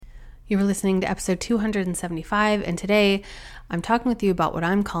You were listening to episode 275, and today I'm talking with you about what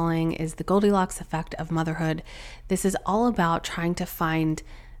I'm calling is the Goldilocks effect of motherhood. This is all about trying to find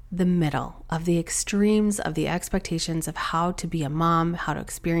the middle of the extremes of the expectations of how to be a mom, how to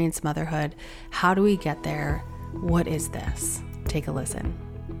experience motherhood. How do we get there? What is this? Take a listen.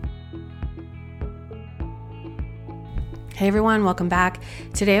 Hey everyone, welcome back.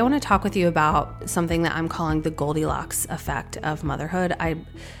 Today I want to talk with you about something that I'm calling the Goldilocks effect of motherhood. I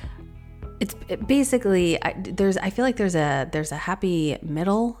feel like there's a happy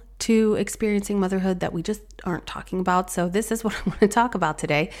middle to experiencing motherhood that we just aren't talking about. So this is what I want to talk about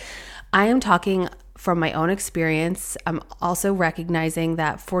today. I am talking from my own experience. I'm also recognizing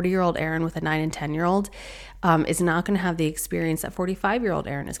that 40-year-old Erin with a 9 and 10-year-old is not going to have the experience that 45-year-old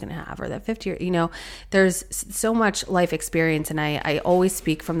Erin is going to have, or that 50, there's so much life experience. And I always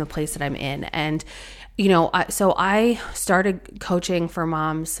speak from the place that I'm in. And so I started coaching for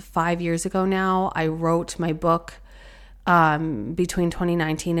moms 5 years ago now. I wrote my book between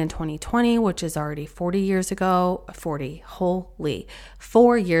 2019 and 2020, which is already 4 years ago,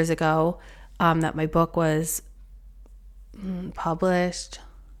 that my book was published,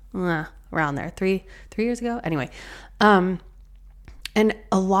 around there, three years ago. Anyway, and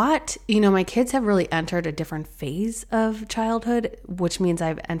a lot, my kids have really entered a different phase of childhood, which means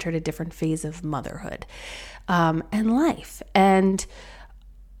I've entered a different phase of motherhood, and life. And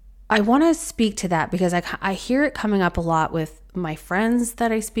I want to speak to that because I hear it coming up a lot with my friends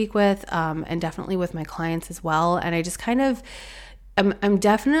that I speak with, and definitely with my clients as well. And I just I'm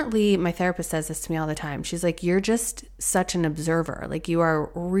definitely, my therapist says this to me all the time. She's like, you're just such an observer. Like, you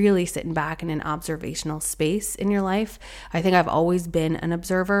are really sitting back in an observational space in your life. I think I've always been an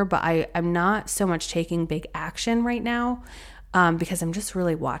observer, but I'm not so much taking big action right now, because I'm just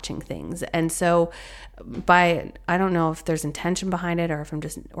really watching things. And so I don't know if there's intention behind it or if I'm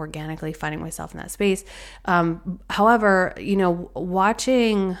just organically finding myself in that space. However,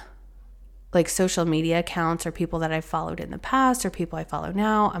 watching like social media accounts or people that I've followed in the past or people I follow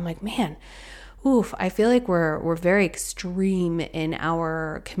now, I'm like, man, I feel like we're very extreme in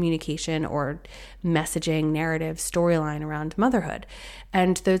our communication or messaging, narrative, storyline around motherhood.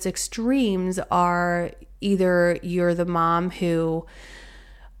 And those extremes are either you're the mom who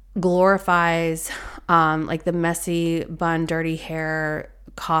glorifies like the messy bun, dirty hair,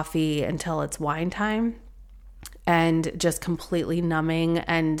 coffee until it's wine time, and just completely numbing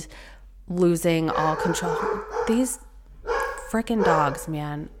and losing all control. These freaking dogs,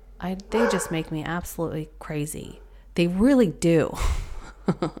 man, they just make me absolutely crazy. They really do.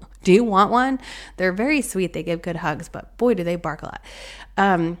 Do you want one? They're very sweet. They give good hugs, but boy, do they bark a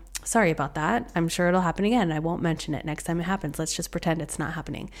lot. Sorry about that. I'm sure it'll happen again. I won't mention it next time it happens. Let's just pretend it's not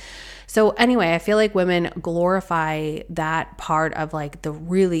happening. So anyway, I feel like women glorify that part of like the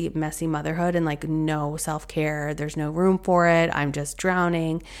really messy motherhood and like no self-care. There's no room for it. I'm just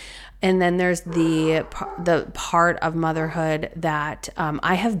drowning. And then there's the part of motherhood that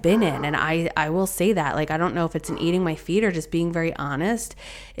I have been in. And I will say that, like, I don't know if it's in eating my feet or just being very honest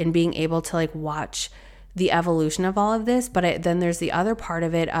and being able to like watch the evolution of all of this. But then there's the other part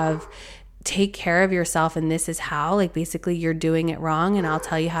of it of take care of yourself. And this is how, like, basically you're doing it wrong. And I'll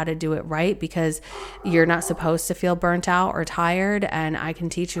tell you how to do it right, because you're not supposed to feel burnt out or tired. And I can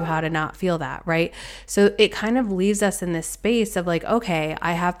teach you how to not feel that. Right. So it kind of leaves us in this space of like, okay,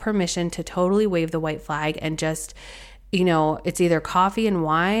 I have permission to totally wave the white flag and just, it's either coffee and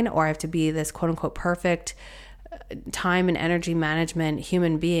wine, or I have to be this quote unquote perfect time and energy management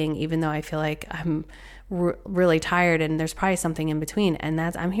human being, even though I feel like I'm really tired and there's probably something in between. And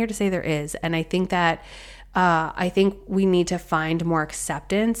I'm here to say there is. And I think that, I think we need to find more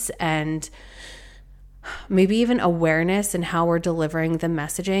acceptance and maybe even awareness in how we're delivering the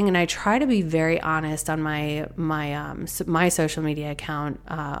messaging. And I try to be very honest on my social media account,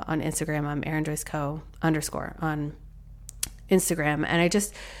 on Instagram. I'm Erin Joyce Co _ on Instagram.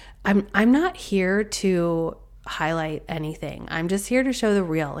 And I'm not here to highlight anything. I'm just here to show the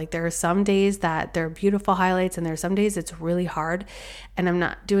real. Like, there are some days that they're beautiful highlights, and there are some days it's really hard, and I'm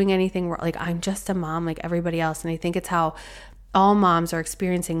not doing anything wrong. Like, I'm just a mom like everybody else. And I think it's how all moms are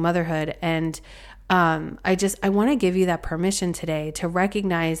experiencing motherhood. And I want to give you that permission today to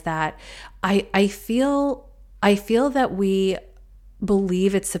recognize that I feel that we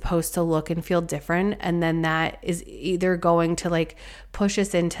believe it's supposed to look and feel different, and then that is either going to like push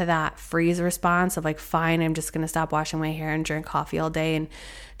us into that freeze response of like, fine, I'm just going to stop washing my hair and drink coffee all day and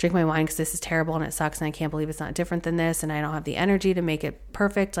drink my wine because this is terrible and it sucks and I can't believe it's not different than this and I don't have the energy to make it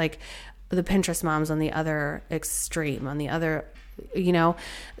perfect. Like the Pinterest moms on the other extreme, on the other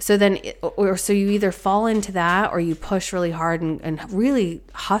So then, so you either fall into that or you push really hard and really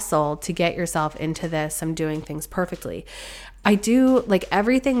hustle to get yourself into this. I'm doing things perfectly. I do like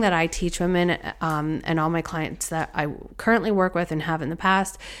everything that I teach women, and all my clients that I currently work with and have in the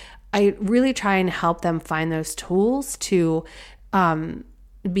past, I really try and help them find those tools to,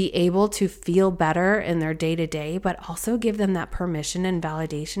 be able to feel better in their day-to-day, but also give them that permission and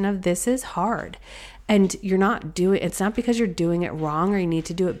validation of this is hard. And it's not because you're doing it wrong or you need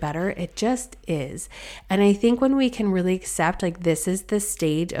to do it better. It just is. And I think when we can really accept, like, this is the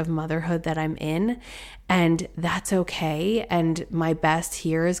stage of motherhood that I'm in, and that's okay. And my best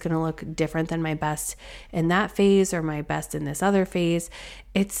here is going to look different than my best in that phase or my best in this other phase.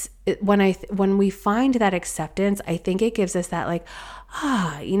 When we find that acceptance, I think it gives us that, like,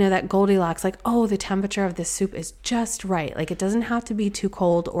 that Goldilocks, like, oh, the temperature of this soup is just right. Like, it doesn't have to be too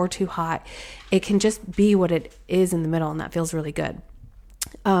cold or too hot. It can just be what it is in the middle, and that feels really good.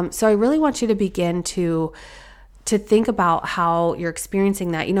 So I really want you to begin to think about how you're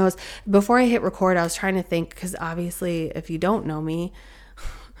experiencing that. Before I hit record, I was trying to think, because obviously, if you don't know me,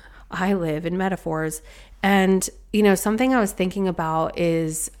 I live in metaphors. And, something I was thinking about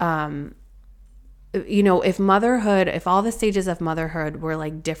is, if all the stages of motherhood were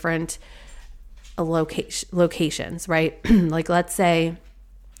like different locations, right? Like, let's say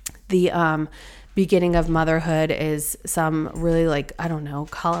the beginning of motherhood is some really, like, I don't know,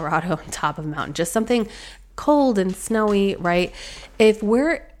 Colorado on top of a mountain, just something cold and snowy, right? If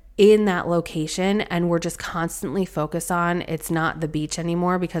we're in that location and we're just constantly focused on, it's not the beach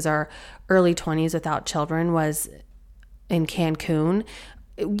anymore because our early 20s without children was in Cancun.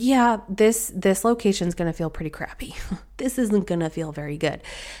 Yeah, this location is going to feel pretty crappy. This isn't going to feel very good.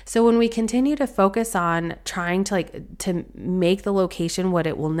 So when we continue to focus on trying to make the location what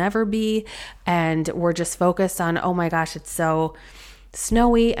it will never be, and we're just focused on, oh my gosh, it's so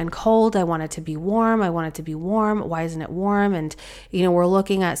snowy and cold. I want it to be warm. Why isn't it warm? And, we're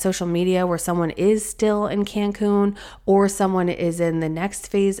looking at social media where someone is still in Cancun, or someone is in the next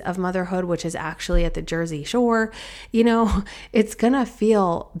phase of motherhood, which is actually at the Jersey Shore. It's going to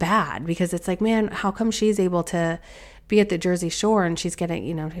feel bad because it's like, man, how come she's able to be at the Jersey Shore and she's getting,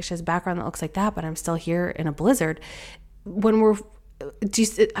 she has a background that looks like that, but I'm still here in a blizzard.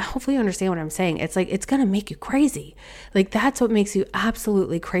 Hopefully you understand what I'm saying. It's like, it's going to make you crazy. Like, that's what makes you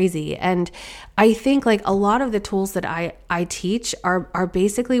absolutely crazy. And I think, like, a lot of the tools that I teach are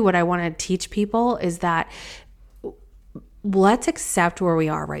basically what I want to teach people is that let's accept where we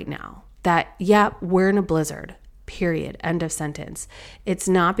are right now. That, yeah, we're in a blizzard, period, end of sentence. It's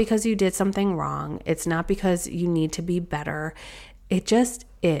not because you did something wrong. It's not because you need to be better. It just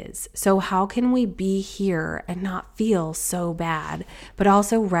is. So how can we be here and not feel so bad, but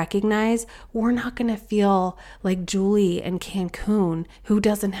also recognize we're not going to feel like Julie in Cancun who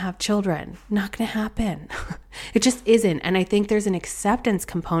doesn't have children? Not going to happen. It just isn't. And I think there's an acceptance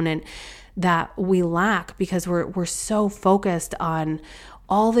component that we lack because we're so focused on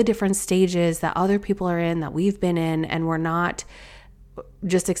all the different stages that other people are in, that we've been in, and we're not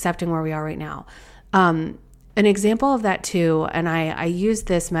just accepting where we are right now. An example of that too, and I use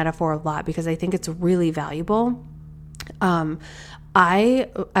this metaphor a lot because I think it's really valuable. I,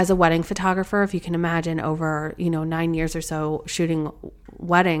 as a wedding photographer, if you can imagine, over 9 years or so shooting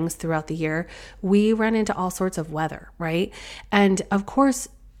weddings throughout the year, we run into all sorts of weather, right? And of course,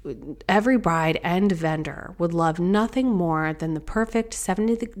 every bride and vendor would love nothing more than the perfect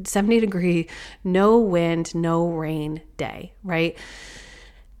 70 degree, no wind, no rain day, right?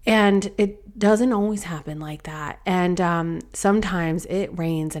 And it doesn't always happen like that. And sometimes it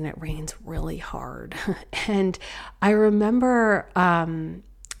rains, and it rains really hard. And I remember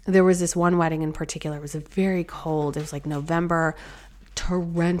there was this one wedding in particular. It was very cold. It was like November,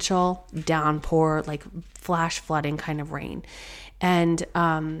 torrential downpour, like flash flooding kind of rain. And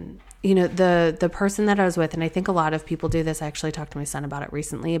the person that I was with, and I think a lot of people do this. I actually talked to my son about it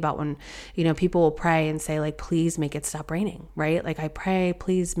recently, about when, people will pray and say, like, please make it stop raining, right? Like, I pray,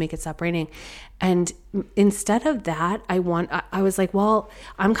 please make it stop raining. And instead of that, I was like, well,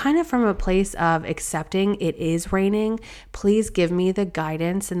 I'm kind of from a place of accepting it is raining. Please give me the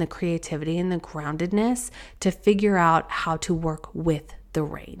guidance and the creativity and the groundedness to figure out how to work with the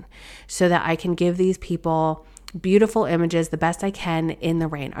rain so that I can give these people beautiful images the best I can in the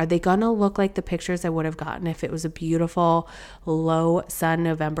rain. Are they gonna look like the pictures I would have gotten if it was a beautiful low sun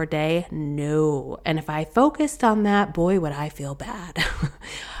November day? No. And if I focused on that, boy, would I feel bad.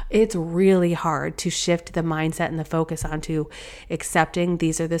 It's really hard to shift the mindset and the focus onto accepting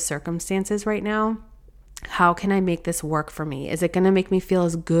these are the circumstances right now. How can I make this work for me? Is it going to make me feel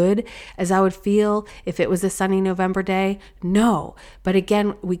as good as I would feel if it was a sunny November day? No. But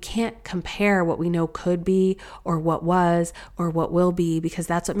again, we can't compare what we know could be or what was or what will be, because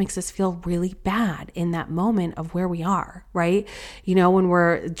that's what makes us feel really bad in that moment of where we are, right? When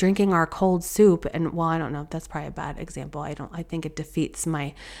we're drinking our cold soup, and well, I don't know, that's probably a bad example. I think it defeats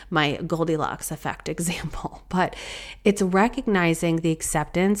my Goldilocks effect example, but it's recognizing the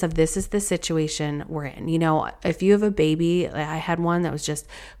acceptance of this is the situation we're in. If you have a baby, I had one that was just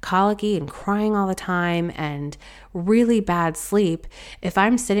colicky and crying all the time and really bad sleep. If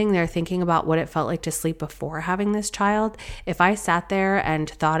I'm sitting there thinking about what it felt like to sleep before having this child, if I sat there and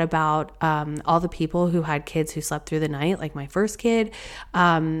thought about all the people who had kids who slept through the night, like my first kid,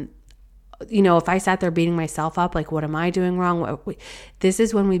 if I sat there beating myself up, like, what am I doing wrong? This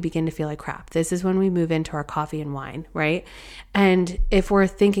is when we begin to feel like crap. This is when we move into our coffee and wine, right? And if we're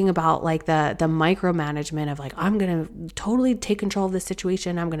thinking about like the micromanagement of like, I'm going to totally take control of this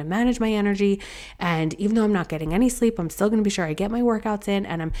situation. I'm going to manage my energy. And even though I'm not getting any sleep, I'm still going to be sure I get my workouts in,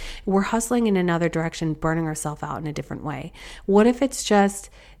 and we're hustling in another direction, burning ourselves out in a different way. What if it's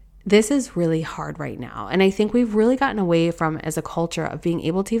just, this is really hard right now? And I think we've really gotten away from, as a culture, of being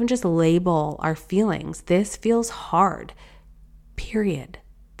able to even just label our feelings. This feels hard, period.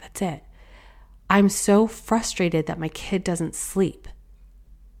 That's it. I'm so frustrated that my kid doesn't sleep,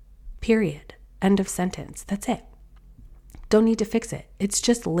 period. End of sentence. That's it. Don't need to fix it. It's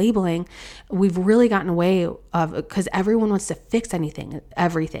just labeling. We've really gotten away of, because everyone wants to fix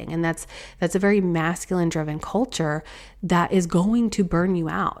everything. And that's a very masculine driven culture that is going to burn you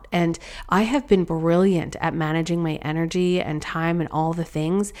out. And I have been brilliant at managing my energy and time and all the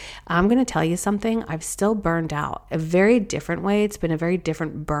things. I'm going to tell you something. I've still burned out a very different way. It's been a very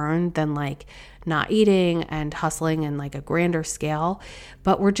different burn than like not eating and hustling in like a grander scale.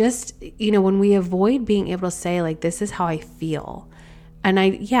 But we're just, when we avoid being able to say like, this is how I feel. And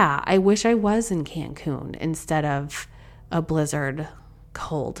I wish I was in Cancun instead of a blizzard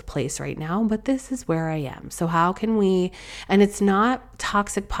cold place right now, but this is where I am. So how can we, and it's not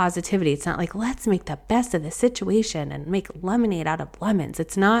toxic positivity. It's not like, let's make the best of the situation and make lemonade out of lemons.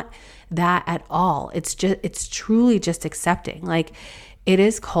 It's not that at all. It's truly just accepting. Like, it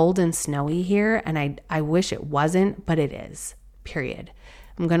is cold and snowy here, and I wish it wasn't, but it is, period.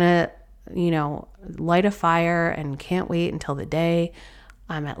 I'm going to, light a fire and can't wait until the day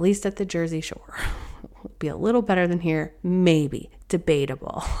I'm at least at the Jersey Shore. It'll be a little better than here, maybe,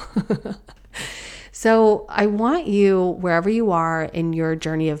 debatable. So I want you, wherever you are in your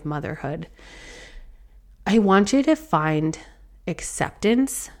journey of motherhood, I want you to find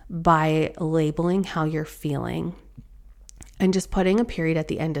acceptance by labeling how you're feeling and just putting a period at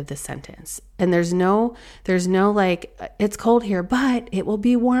the end of the sentence. And there's no like, it's cold here, but it will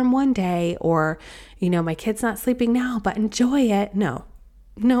be warm one day, or, my kid's not sleeping now, but enjoy it. No,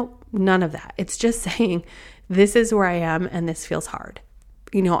 none of that. It's just saying, this is where I am and this feels hard.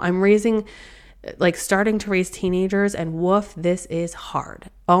 I'm starting to raise teenagers, and woof, this is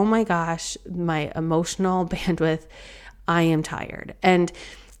hard. Oh my gosh, my emotional bandwidth, I am tired. And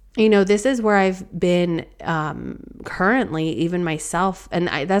this is where I've been currently, even myself, and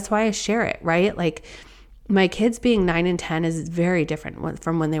that's why I share it, right? Like, my kids being 9 and 10 is very different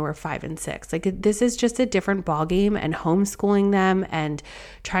from when they were 5 and 6. Like, this is just a different ballgame, and homeschooling them and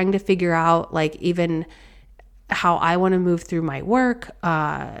trying to figure out like even how I want to move through my work,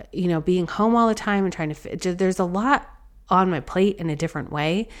 being home all the time and trying to there's a lot on my plate in a different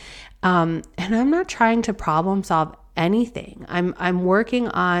way. And I'm not trying to problem solve anything. I'm working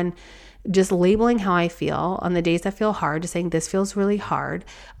on just labeling how I feel on the days that feel hard, saying this feels really hard.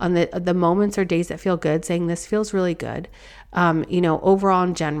 On the moments or days that feel good, saying this feels really good. Overall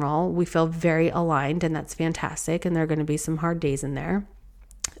in general, we feel very aligned, and that's fantastic. And there are going to be some hard days in there.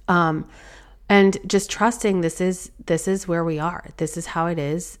 And just trusting this is where we are. This is how it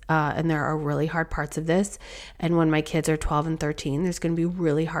is. And there are really hard parts of this. And when my kids are 12 and 13, there's going to be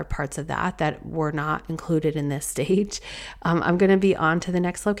really hard parts of that were not included in this stage. I'm going to be on to the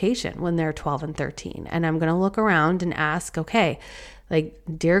next location when they're 12 and 13. And I'm going to look around and ask, okay, like,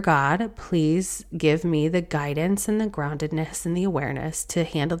 dear God, please give me the guidance and the groundedness and the awareness to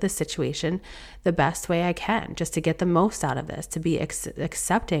handle this situation the best way I can, just to get the most out of this, to be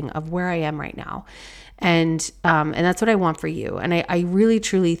accepting of where I am right now. And that's what I want for you. And I really,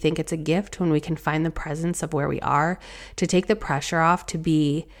 truly think it's a gift when we can find the presence of where we are, to take the pressure off, to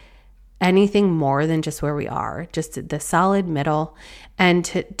be anything more than just where we are, just the solid middle. And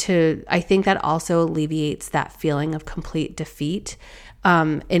to I think that also alleviates that feeling of complete defeat.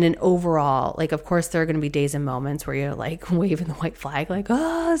 in an overall, like, of course, there are going to be days and moments where you're like waving the white flag, like,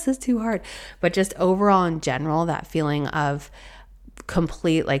 oh, this is too hard. But just overall in general, that feeling of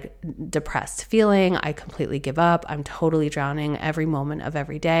complete, like, depressed feeling, I completely give up. I'm totally drowning every moment of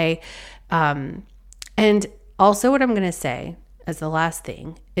every day. And also what I'm going to say as the last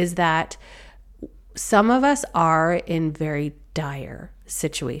thing is that some of us are in very dire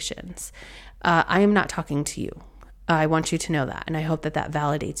situations. I am not talking to you. I want you to know that. And I hope that that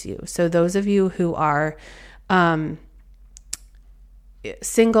validates you. So those of you who are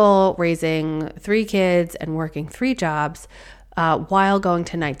single, raising 3 kids and working 3 jobs while going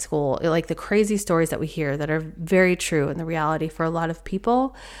to night school, like the crazy stories that we hear that are very true in the reality for a lot of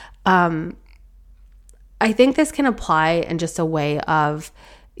people, I think this can apply in just a way of,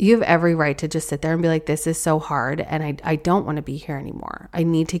 you have every right to just sit there and be like, this is so hard and I don't want to be here anymore. I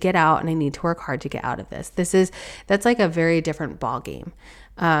need to get out and I need to work hard to get out of this. That's like a very different ball game.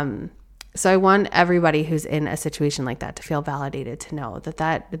 So I want everybody who's in a situation like that to feel validated, to know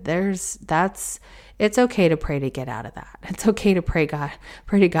that it's okay to pray to get out of that. It's okay to pray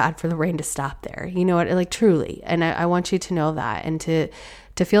to God for the rain to stop there. You know what, like, truly. And I want you to know that and to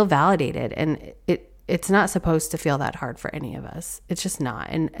feel validated. And it's not supposed to feel that hard for any of us. It's just not.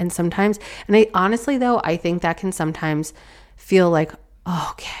 And sometimes, and I honestly though, I think that can sometimes feel like, oh,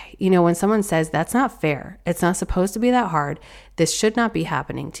 okay, you know, when someone says that's not fair, it's not supposed to be that hard, this should not be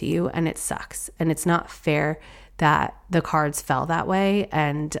happening to you, and it sucks. And it's not fair that the cards fell that way.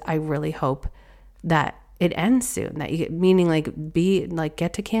 And I really hope that it ends soon, that you, meaning like,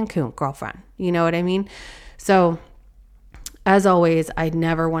 get to Cancun, girlfriend. You know what I mean? So as always, I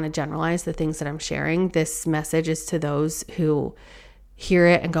never want to generalize the things that I'm sharing. This message is to those who hear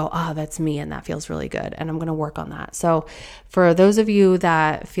it and go, oh, that's me, and that feels really good, and I'm going to work on that. So for those of you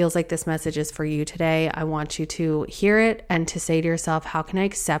that feels like this message is for you today, I want you to hear it and to say to yourself, how can I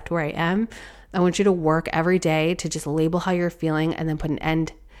accept where I am? I want you to work every day to just label how you're feeling and then put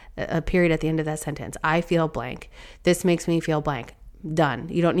a period at the end of that sentence. I feel blank. This makes me feel blank. Done.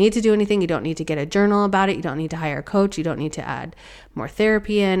 You don't need to do anything. You don't need to get a journal about it. You don't need to hire a coach. You don't need to add more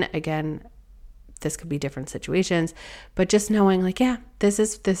therapy in. Again, this could be different situations, but just knowing like, yeah, this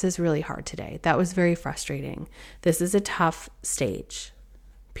is really hard today. That was very frustrating. This is a tough stage,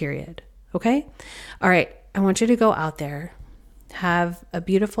 period. Okay? All right. I want you to go out there, have a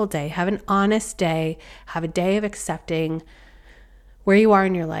beautiful day, have an honest day, have a day of accepting where you are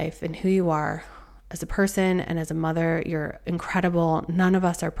in your life and who you are as a person and as a mother. You're incredible. None of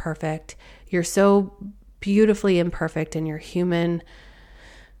us are perfect. You're so beautifully imperfect in your human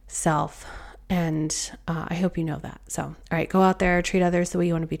self. And I hope you know that. So, all right, go out there, treat others the way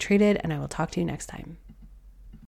you want to be treated, and I will talk to you next time.